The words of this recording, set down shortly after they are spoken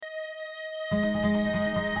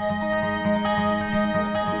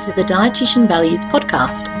To the Dietitian Values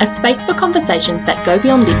Podcast, a space for conversations that go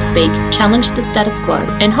beyond lip speak, challenge the status quo,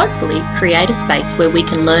 and hopefully create a space where we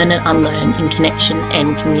can learn and unlearn in connection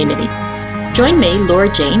and community. Join me,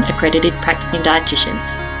 Laura Jean, accredited practicing dietitian,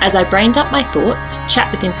 as I brain dump my thoughts,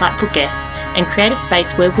 chat with insightful guests, and create a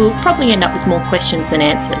space where we'll probably end up with more questions than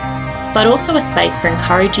answers, but also a space for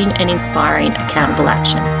encouraging and inspiring accountable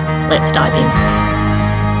action. Let's dive in.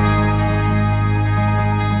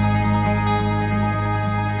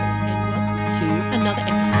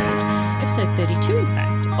 Episode 32, in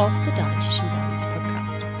fact, of the Dietitian Values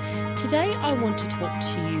Podcast. Today I want to talk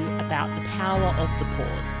to you about the power of the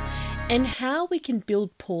pause and how we can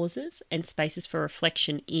build pauses and spaces for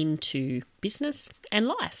reflection into business and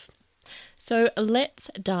life. So let's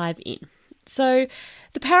dive in. So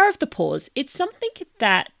the power of the pause, it's something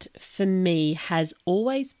that for me has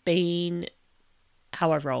always been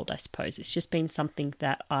how I've rolled, I suppose. It's just been something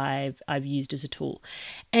that I've used as a tool.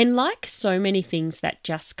 And like so many things that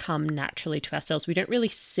just come naturally to ourselves, we don't really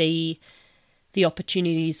see the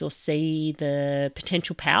opportunities or see the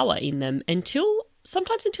potential power in them until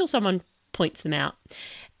someone points them out.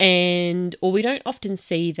 Or we don't often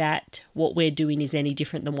see that what we're doing is any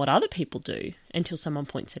different than what other people do until someone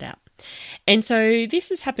points it out. And so this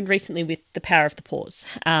has happened recently with the power of the pause.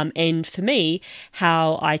 And for me,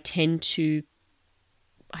 how I tend to,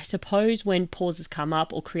 I suppose, when pauses come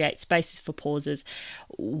up or create spaces for pauses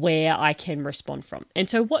where I can respond from. And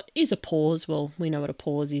so what is a pause? Well, we know what a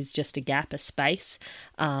pause is, just a gap, a space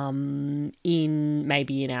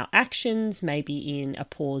maybe in our actions, maybe in a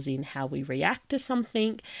pause in how we react to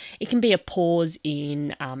something. It can be a pause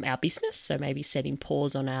in our business, so maybe setting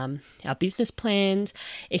pause on our business plans.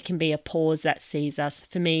 It can be a pause that sees us,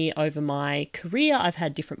 for me, over my career, I've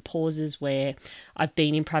had different pauses where I've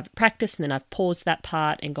been in private practice and then I've paused that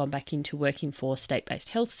part and gone back into working for state-based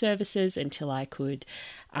health services until I could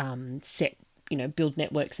build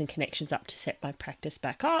networks and connections up to set my practice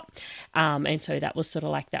back up. And so that was sort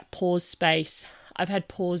of like that pause space. I've had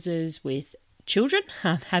pauses with children,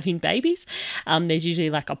 having babies. There's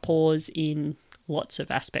usually like a pause in lots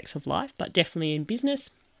of aspects of life, but definitely in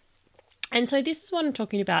business. And so this is what I'm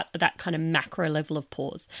talking about, that kind of macro level of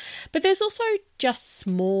pause. But there's also just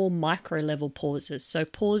small micro level pauses. So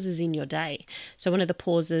pauses in your day. So one of the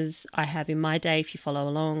pauses I have in my day, if you follow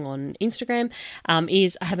along on Instagram,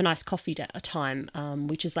 is I have a nice coffee time,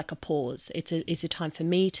 which is like a pause. It's a time for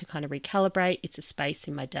me to kind of recalibrate. It's a space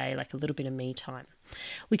in my day, like a little bit of me time.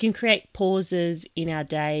 We can create pauses in our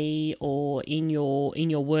day or in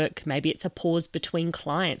your work. Maybe it's a pause between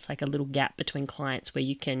clients, like a little gap between clients where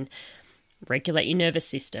you can regulate your nervous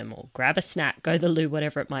system or grab a snack, go to the loo,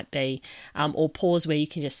 whatever it might be, or pause where you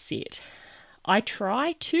can just sit. I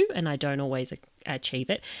try to, and I don't always achieve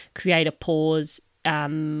it, create a pause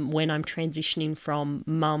when I'm transitioning from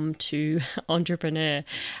mum to entrepreneur,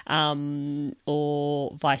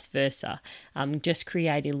 or vice versa. Just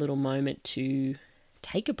create a little moment to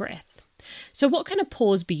take a breath. So what can a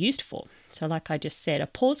pause be used for? So like I just said, a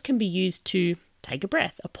pause can be used to take a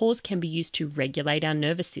breath. A pause can be used to regulate our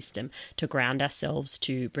nervous system, to ground ourselves,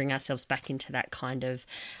 to bring ourselves back into that kind of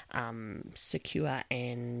secure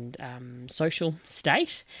and social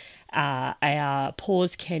state. Our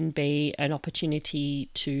pause can be an opportunity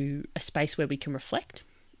to a space where we can reflect.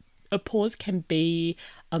 A pause can be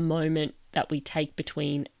a moment that we take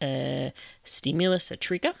between a stimulus, a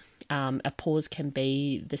trigger. A pause can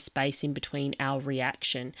be the space in between our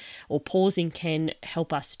reaction, or pausing can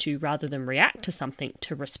help us to, rather than react to something,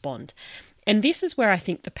 to respond. And this is where I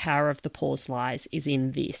think the power of the pause lies, is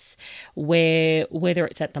in this, where whether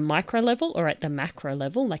it's at the micro level or at the macro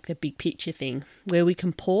level, like the big picture thing, where we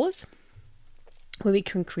can pause, where we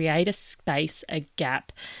can create a space, a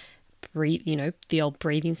gap, breathe, the old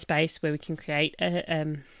breathing space, where we can create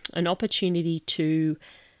an opportunity to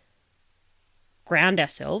ground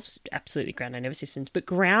ourselves, absolutely ground our nervous systems, but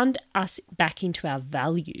ground us back into our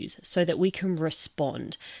values so that we can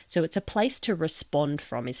respond. So it's a place to respond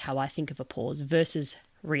from, is how I think of a pause, versus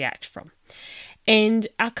react from. And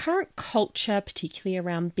our current culture, particularly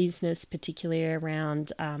around business, particularly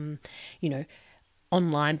around,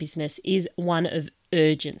 online business, is one of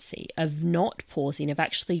urgency, of not pausing, of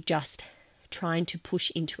actually just trying to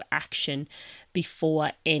push into action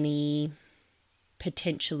before any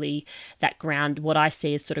potentially that ground, what I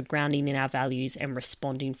see as sort of grounding in our values and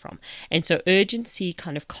responding from. And so urgency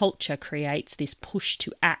kind of culture creates this push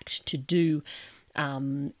to act, to do,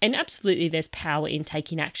 and absolutely there's power in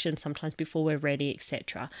taking action sometimes before we're ready,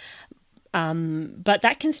 etc. But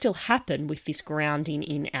that can still happen with this grounding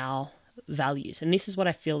in our values. And this is what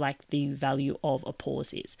I feel like the value of a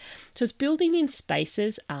pause is. So it's building in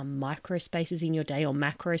spaces, micro spaces in your day, or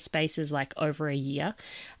macro spaces like over a year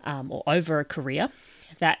or over a career,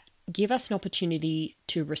 that give us an opportunity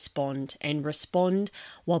to respond, and respond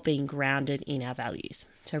while being grounded in our values.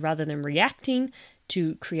 So rather than reacting,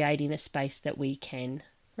 to creating a space that we can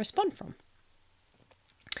respond from.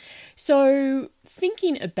 So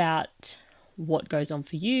thinking about what goes on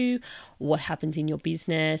for you, what happens in your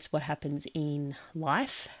business, what happens in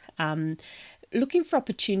life, looking for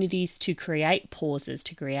opportunities to create pauses,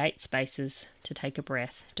 to create spaces, to take a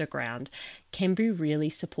breath, to ground, can be really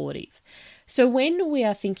supportive. So when we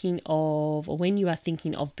are thinking of, or when you are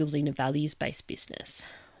thinking of building a values-based business,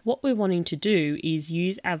 what we're wanting to do is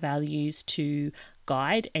use our values to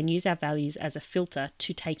guide and use our values as a filter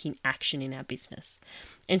to taking action in our business.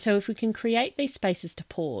 And so if we can create these spaces to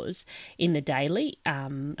pause in the daily,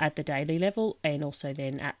 at the daily level, and also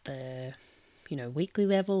then at the weekly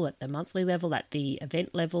level, at the monthly level, at the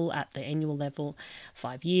event level, at the annual level,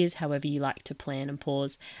 5 years, however you like to plan and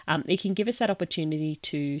pause, it can give us that opportunity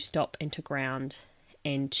to stop and to ground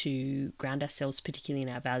ourselves, particularly in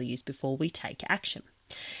our values, before we take action.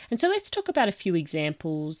 And so let's talk about a few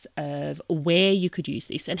examples of where you could use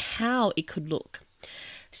this and how it could look.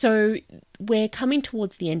 So we're coming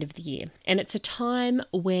towards the end of the year, and it's a time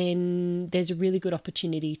when there's a really good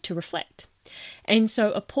opportunity to reflect. And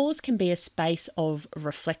so a pause can be a space of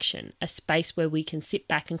reflection, a space where we can sit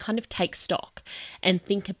back and kind of take stock and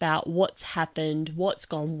think about what's happened, what's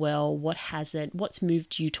gone well, what hasn't, what's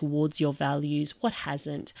moved you towards your values, what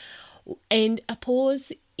hasn't. And a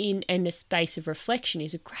pause in a space of reflection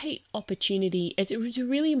is a great opportunity. It's a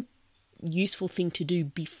really useful thing to do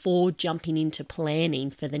before jumping into planning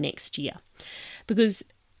for the next year. Because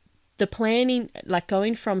the planning, like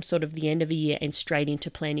going from sort of the end of a year and straight into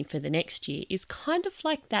planning for the next year, is kind of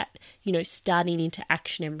like that, starting into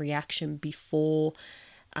action and reaction before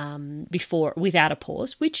without a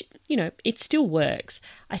pause, which, it still works.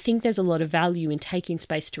 I think there's a lot of value in taking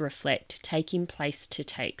space to reflect, taking place to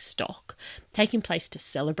take stock, taking place to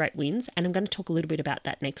celebrate wins. And I'm going to talk a little bit about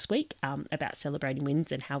that next week, about celebrating wins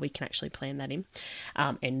and how we can actually plan that in,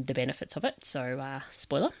 and the benefits of it. So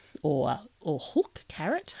spoiler or hook,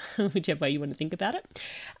 carrot, whichever way you want to think about it.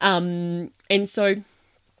 And so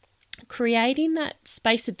creating that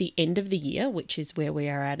space at the end of the year, which is where we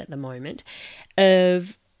are at the moment,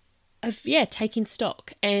 of taking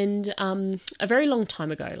stock. And a very long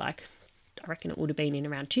time ago, like I reckon it would have been in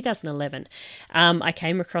around 2011, I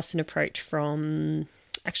came across an approach from,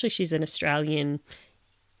 actually she's an Australian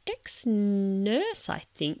ex-nurse, I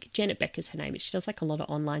think. Janet Becker's her name. She does like a lot of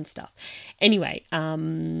online stuff. Anyway,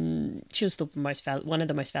 she was one of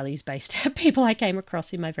the most values-based people I came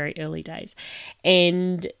across in my very early days.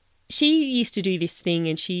 And she used to do this thing,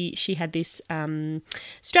 and she had this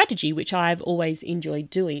strategy, which I've always enjoyed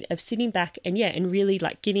doing, of sitting back and really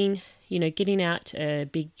like getting out a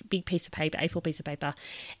big piece of paper, A4 piece of paper,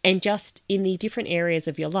 and just in the different areas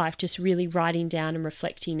of your life, just really writing down and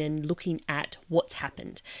reflecting and looking at what's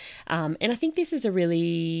happened. And I think this is a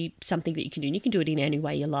really something that you can do, and you can do it in any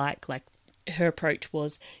way you like. Like her approach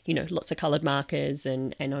was, lots of coloured markers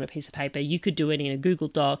and on a piece of paper. You could do it in a Google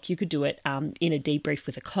Doc. You could do it in a debrief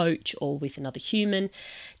with a coach or with another human,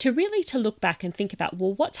 to look back and think about,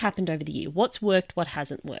 well, what's happened over the year? What's worked? What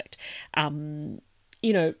hasn't worked?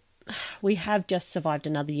 We have just survived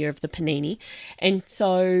another year of the panini. And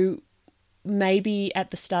so maybe at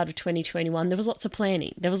the start of 2021, there was lots of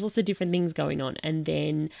planning. There was lots of different things going on. And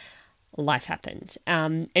then life happened.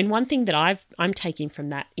 And one thing that I'm taking from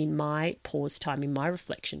that in my pause time, in my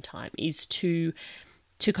reflection time, is to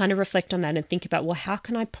kind of reflect on that and think about, well, how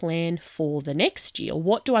can I plan for the next year?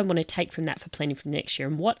 What do I want to take from that for planning for the next year?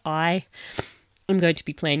 And what I am going to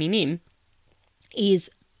be planning in is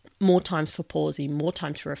more times for pausing, more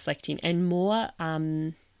times for reflecting, and more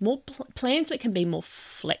plans that can be more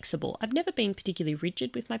flexible. I've never been particularly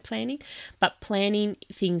rigid with my planning, but planning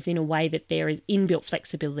things in a way that there is inbuilt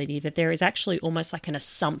flexibility, that there is actually almost like an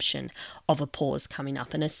assumption of a pause coming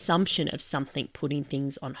up, an assumption of something putting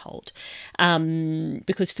things on hold.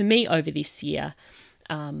 Because for me over this year,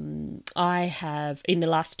 I have, in the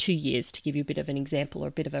last 2 years, to give you a bit of an example or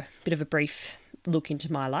a bit of a brief look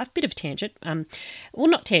into my life, bit of a tangent, well,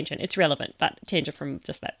 not tangent, it's relevant, but tangent from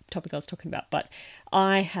just that topic I was talking about. But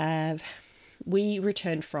we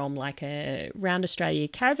returned from like a round Australia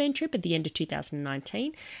caravan trip at the end of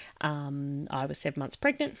 2019. I was 7 months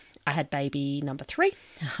pregnant. I had baby number 3.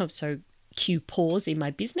 So cue pause in my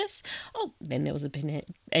business. Oh, then there was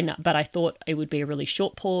but I thought it would be a really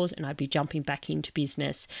short pause and I'd be jumping back into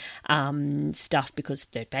business stuff because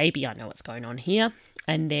third baby, I know what's going on here.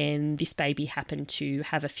 And then this baby happened to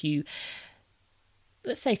have a few,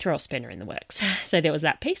 let's say, throw a spanner in the works. So there was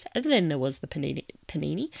that piece. And then there was the panini,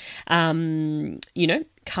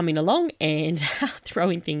 coming along and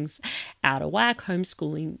throwing things out of whack,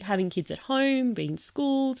 homeschooling, having kids at home, being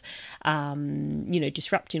schooled,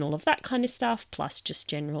 disrupting all of that kind of stuff, plus just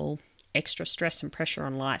general extra stress and pressure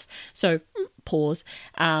on life. So pause.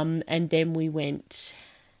 And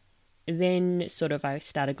then I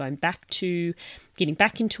started going back to getting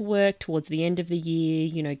back into work towards the end of the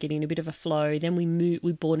year, getting a bit of a flow. Then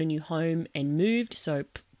we bought a new home and moved. So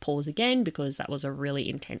pause again, because that was a really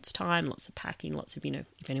intense time, lots of packing, lots of,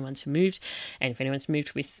 if anyone's moved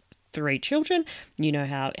with 3 children, you know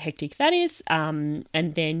how hectic that is. And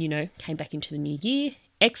then, came back into the new year.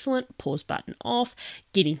 Excellent. Pause button off,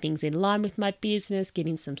 getting things in line with my business,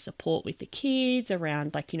 getting some support with the kids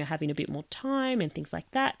around having a bit more time and things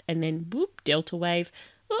like that. And then whoop, delta wave,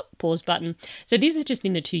 pause button. So these are just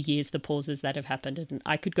in the 2 years, the pauses that have happened. And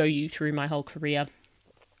I could go you through my whole career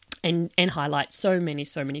and highlight so many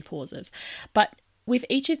pauses. But with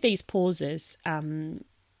each of these pauses,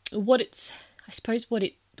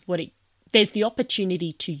 there's the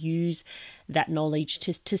opportunity to use that knowledge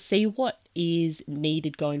to see what is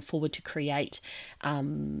needed going forward to create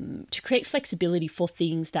flexibility for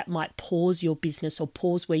things that might pause your business or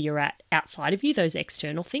pause where you're at outside of you, those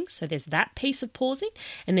external things. So there's that piece of pausing,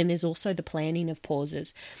 and then there's also the planning of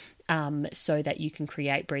pauses, so that you can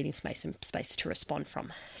create breathing space and space to respond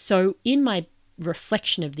from. So in my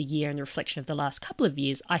reflection of the year and the reflection of the last couple of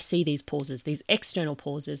years, I see these pauses, these external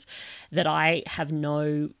pauses that I have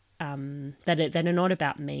that are not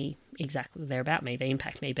about me exactly. They're about me, they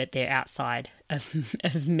impact me, but they're outside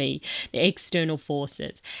of me, the external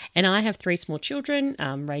forces. And I have 3 small children,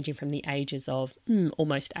 ranging from the ages of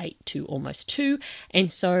almost 8 to almost 2.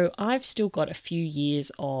 And so I've still got a few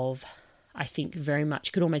years of, I think, very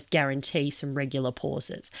much could almost guarantee some regular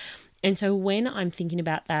pauses. And so when I'm thinking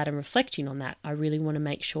about that and reflecting on that, I really want to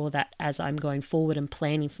make sure that as I'm going forward and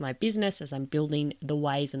planning for my business, as I'm building the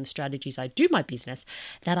ways and the strategies I do my business,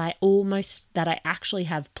 that I actually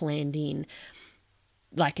have planned in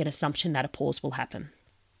like an assumption that a pause will happen.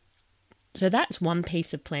 So that's one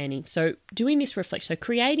piece of planning. So doing this reflection, so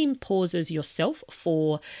creating pauses yourself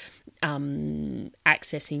for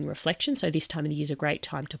accessing reflection. So this time of the year is a great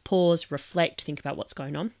time to pause, reflect, think about what's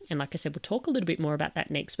going on. And like I said, we'll talk a little bit more about that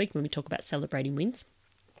next week when we talk about celebrating wins.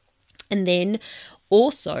 And then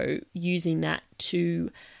also using that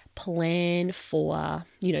to plan for,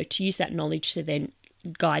 to use that knowledge to then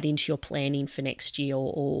guide into your planning for next year,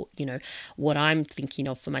 or what I'm thinking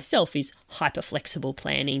of for myself is hyper flexible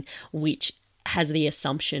planning, which has the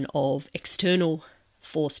assumption of external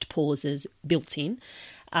forced pauses built in.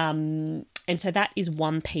 And so that is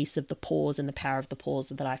one piece of the pause and the power of the pause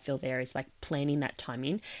that I feel there is like planning that time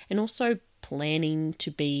in, and also planning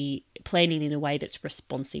in a way that's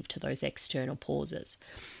responsive to those external pauses.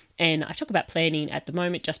 And I talk about planning at the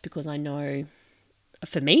moment just because I know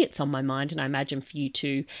for me, it's on my mind, and I imagine for you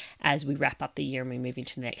too, as we wrap up the year and we move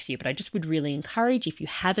into the next year. But I just would really encourage, if you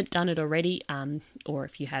haven't done it already, or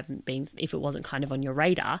if it wasn't kind of on your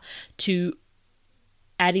radar, to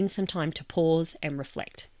add in some time to pause and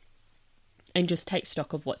reflect and just take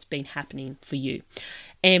stock of what's been happening for you.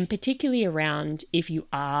 And particularly around if you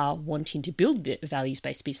are wanting to build a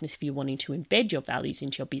values-based business, if you're wanting to embed your values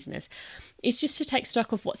into your business, it's just to take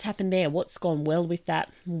stock of what's happened there, what's gone well with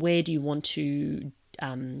that, where do you want to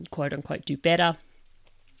quote unquote do better,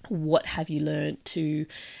 what have you learned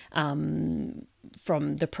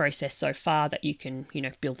from the process so far that you can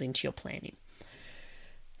build into your planning.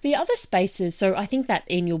 The other spaces, so I think that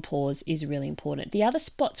annual pause is really important. The other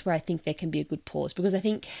spots where I think there can be a good pause, because I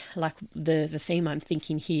think like the theme I'm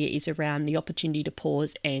thinking here is around the opportunity to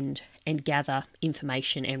pause and gather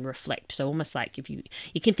information and reflect. So almost like if you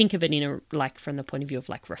can think of it from the point of view of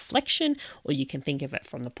like reflection, or you can think of it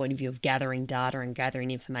from the point of view of gathering data and gathering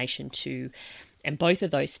information too. And both of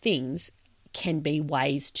those things can be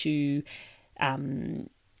ways to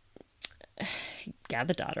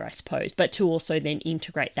gather data, I suppose, but to also then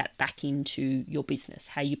integrate that back into your business,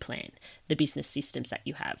 how you plan, the business systems that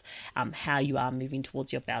you have, how you are moving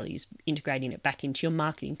towards your values, integrating it back into your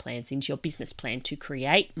marketing plans, into your business plan to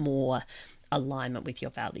create more alignment with your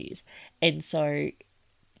values. And so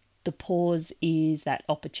the pause is that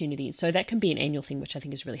opportunity. So that can be an annual thing, which I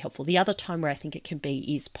think is really helpful. The other time where I think it can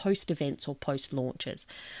be is post events or post launches.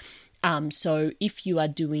 So if you are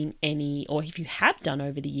doing any, or if you have done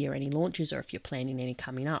over the year any launches, or if you're planning any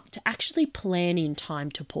coming up, to actually plan in time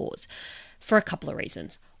to pause for a couple of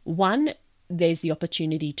reasons. One, there's the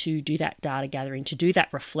opportunity to do that data gathering, to do that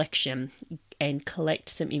reflection and collect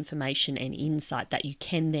some information and insight that you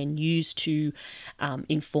can then use to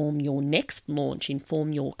inform your next launch,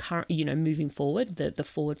 inform your current, moving forward, the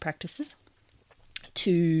forward practices,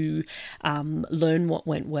 to learn what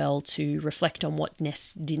went well, to reflect on what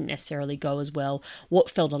didn't necessarily go as well,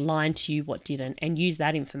 what felt aligned to you, what didn't, and use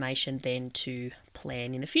that information then to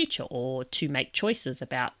plan in the future or to make choices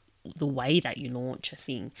about the way that you launch a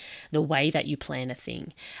thing, the way that you plan a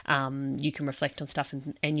thing. You can reflect on stuff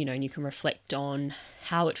and you can reflect on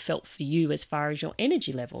how it felt for you as far as your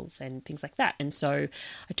energy levels and things like that. And so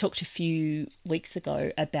I talked a few weeks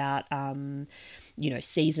ago about,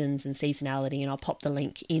 seasons and seasonality, and I'll pop the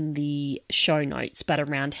link in the show notes, but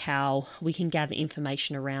around how we can gather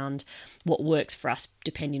information around what works for us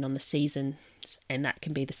depending on the season. And that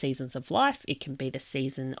can be the seasons of life, it can be the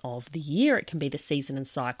season of the year, it can be the season and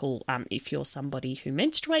cycle. If you're somebody who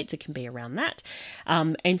menstruates, it can be around that.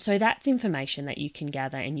 And so that's information that you can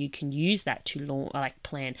gather and you can use that to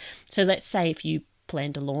plan. So let's say if you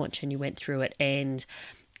planned a launch and you went through it, and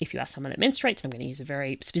if you are someone that menstruates, I'm going to use a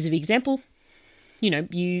very specific example,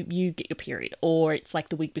 you get your period, or it's like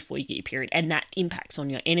the week before you get your period, and that impacts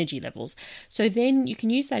on your energy levels. So then you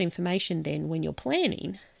can use that information then when you're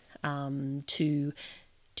planning to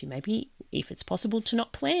maybe, if it's possible, to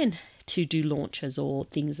not plan to do launches or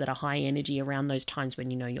things that are high energy around those times when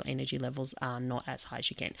your energy levels are not as high as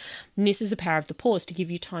you can. And this is the power of the pause, to give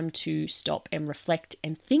you time to stop and reflect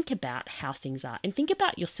and think about how things are and think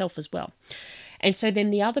about yourself as well. And so then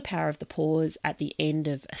the other power of the pause at the end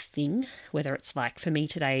of a thing, whether it's like for me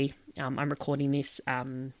today, I'm recording this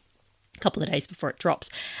couple of days before it drops,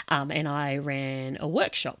 and I ran a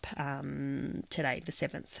workshop today, the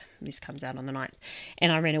 7th. This comes out on the 9th,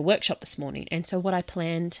 and I ran a workshop this morning. And so what I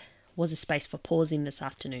planned was a space for pausing this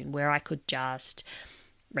afternoon where I could just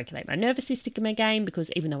regulate my nervous system again, because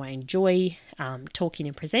even though I enjoy talking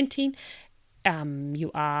and presenting,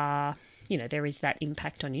 there is that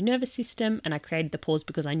impact on your nervous system. And I created the pause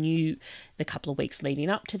because I knew the couple of weeks leading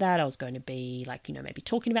up to that, I was going to be maybe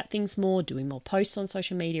talking about things more, doing more posts on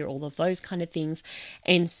social media, all of those kind of things.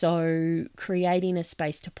 And so creating a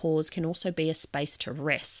space to pause can also be a space to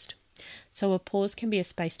rest. So a pause can be a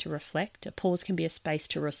space to reflect, a pause can be a space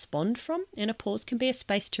to respond from, and a pause can be a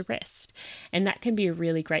space to rest. And that can be a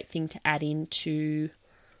really great thing to add into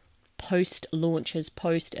post launches,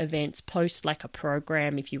 post events, post like a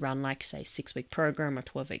program. If you run say 6-week program or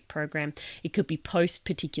 12-week program, it could be post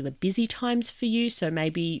particular busy times for you. So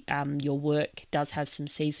maybe your work does have some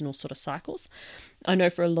seasonal sort of cycles. I know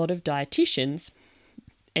for a lot of dietitians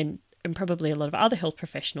and probably a lot of other health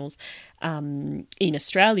professionals in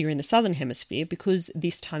Australia, in the Southern Hemisphere, because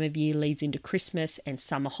this time of year leads into Christmas and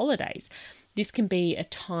summer holidays, this can be a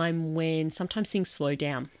time when sometimes things slow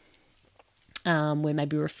down. Where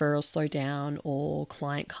maybe referrals slow down, or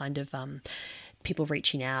client people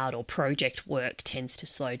reaching out, or project work tends to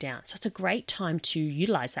slow down. So it's a great time to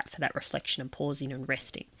utilize that for that reflection and pausing and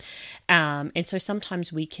resting. And so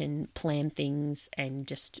sometimes we can plan things and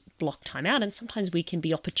just block time out, and sometimes we can be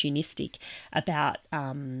opportunistic about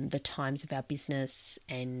the times of our business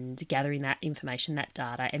and gathering that information, that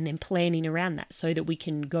data, and then planning around that so that we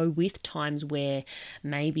can go with times where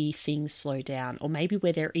maybe things slow down, or maybe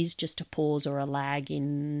where there is just a pause or a lag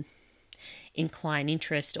in client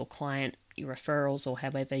interest or client referrals, or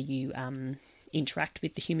however you interact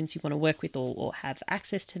with the humans you want to work with, or have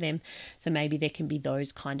access to them. So maybe there can be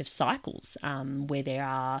those kind of cycles where there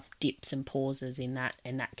are dips and pauses in that,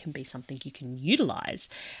 and that can be something you can utilize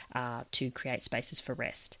to create spaces for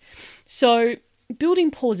rest. So building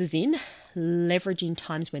pauses in, leveraging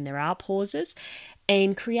times when there are pauses,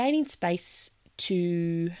 and creating space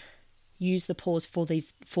to use the pause for the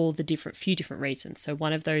few different reasons. So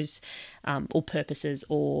one of those, or purposes,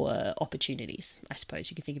 or opportunities, I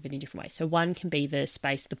suppose you can think of it in different ways. So one can be the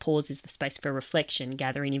pause is the space for reflection,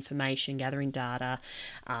 gathering information, gathering data,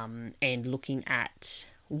 and looking at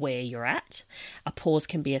where you're at. A pause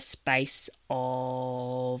can be a space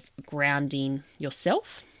of grounding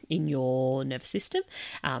yourself in your nervous system,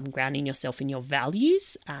 grounding yourself in your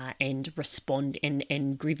values, and respond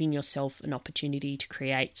and giving yourself an opportunity to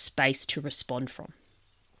create space to respond from.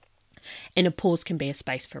 And a pause can be a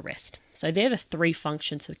space for rest. So they're the three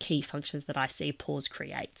functions, the key functions that I see a pause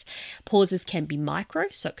creates. Pauses can be micro,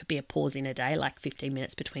 so it could be a pause in a day, like 15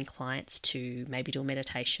 minutes between clients to maybe do a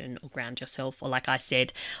meditation or ground yourself. Or like I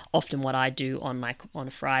said, often what I do on a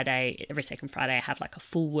Friday, every second Friday, I have like a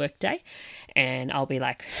full work day, and I'll be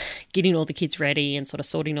like getting all the kids ready and sort of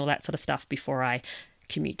sorting all that sort of stuff before I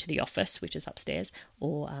commute to the office, which is upstairs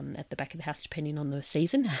or at the back of the house, depending on the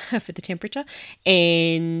season for the temperature.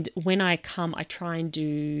 And when I come, I try and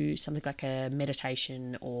do something like a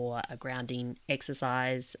meditation or a grounding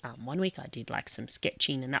exercise. One week I did like some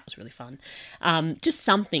sketching, and that was really fun. Just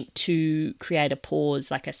something to create a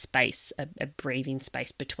pause, like a space, a breathing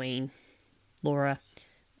space between Laura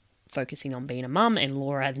focusing on being a mum and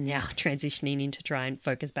Laura now transitioning into try and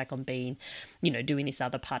focus back on being, doing this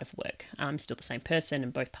other part of work. I'm still the same person,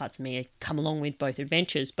 and both parts of me come along with both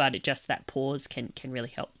adventures, but that pause can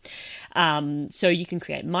really help. So you can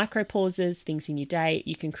create micro pauses, things in your day.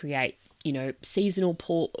 You can create seasonal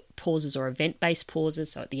pauses or event-based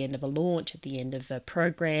pauses, so at the end of a launch, at the end of a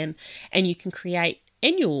program, and you can create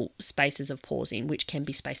annual spaces of pausing, which can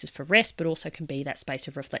be spaces for rest, but also can be that space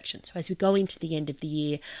of reflection. So as we go into the end of the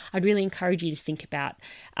year, I'd really encourage you to think about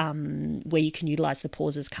where you can utilize the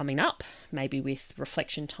pauses coming up, maybe with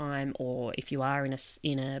reflection time, or if you are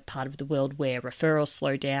in a part of the world where referrals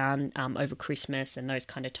slow down over Christmas and those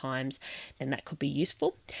kind of times, then that could be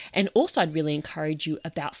useful. And also I'd really encourage you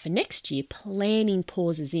about for next year, planning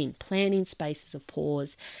pauses planning spaces of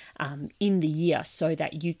pause in the year so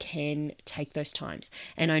that you can take those times.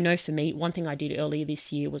 And I know for me, one thing I did earlier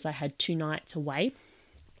this year was I had 2 nights away,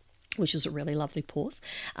 which was a really lovely pause.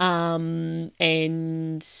 And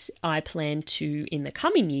I plan to, in the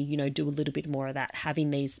coming year, do a little bit more of that,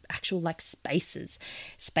 having these actual like spaces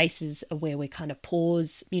where we kind of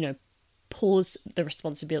pause the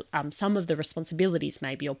responsibility, some of the responsibilities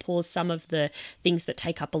maybe, or pause some of the things that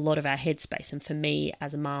take up a lot of our headspace. And for me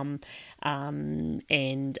as a mum,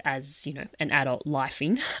 and as, an adult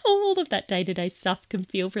lifing, all of that day-to-day stuff can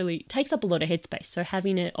feel really, takes up a lot of headspace. So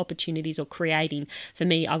having opportunities or creating, for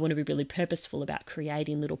me, I want to be really purposeful about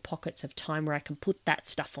creating little pockets of time where I can put that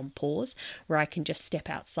stuff on pause, where I can just step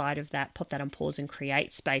outside of that, put that on pause and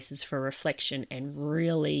create spaces for reflection and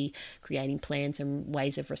really creating plans and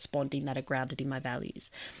ways of responding that are grounded in my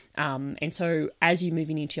values. And so as you're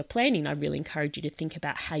moving into your planning, I really encourage you to think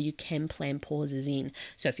about how you can plan pauses in.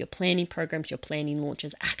 So if you're planning programs, you're planning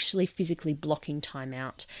launches, actually physically blocking time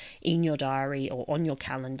out in your diary or on your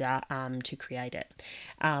calendar to create it.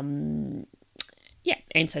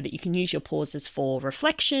 And so that you can use your pauses for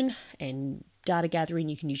reflection and data gathering,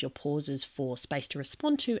 you can use your pauses for space to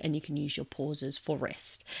respond to, and you can use your pauses for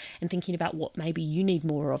rest and thinking about what maybe you need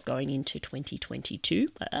more of going into 2022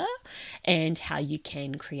 and how you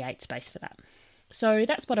can create space for that. So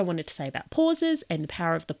that's what I wanted to say about pauses and the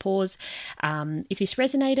power of the pause. If this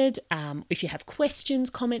resonated, if you have questions,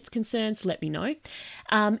 comments, concerns, let me know.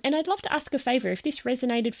 And I'd love to ask a favor. If this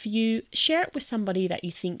resonated for you, share it with somebody that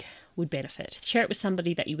you think would benefit. Share it with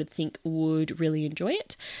somebody that you would think would really enjoy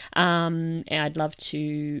it. And I'd love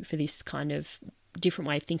to, for this kind of different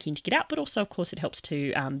way of thinking to get out, but also of course it helps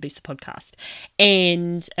to boost the podcast.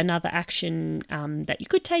 And another action that you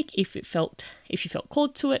could take if you felt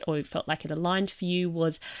called to it or you felt like it aligned for you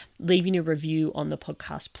was leaving a review on the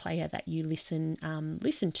podcast player that you listen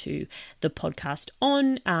to the podcast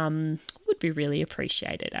on. Would be really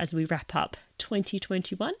appreciated as we wrap up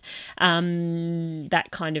 2021.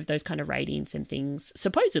 Those kind of ratings and things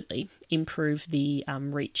supposedly improve the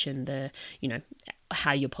reach and the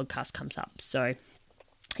how your podcast comes up. So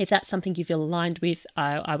if that's something you feel aligned with,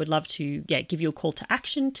 I would love to give you a call to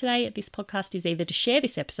action today at this podcast is either to share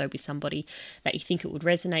this episode with somebody that you think it would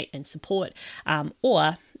resonate and support,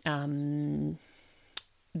 or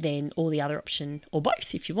then or the other option, or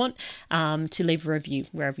both if you want, to leave a review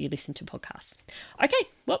wherever you listen to podcasts. Okay,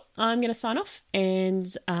 well, I'm going to sign off, and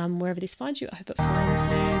wherever this finds you, I hope it finds you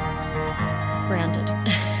grounded.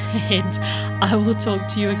 And I will talk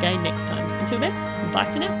to you again next time. Until then, bye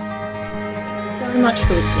for now. So much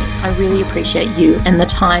for listening. I really appreciate you and the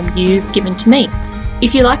time you've given to me.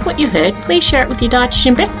 If you like what you heard, please share it with your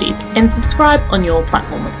dietitian besties and subscribe on your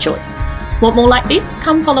platform of choice. Want more like this?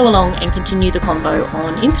 Come follow along and continue the convo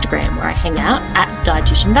on Instagram, where I hang out at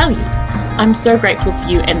Dietitian Values. I'm so grateful for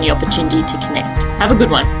you and the opportunity to connect. Have a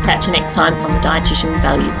good one. Catch you next time on the Dietitian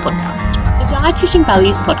Values podcast. The Dietitian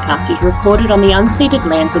Values podcast is recorded on the unceded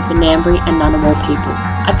lands of the Ngambri and Ngunnawal people.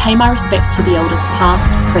 I pay my respects to the elders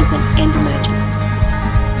past, present and emerging.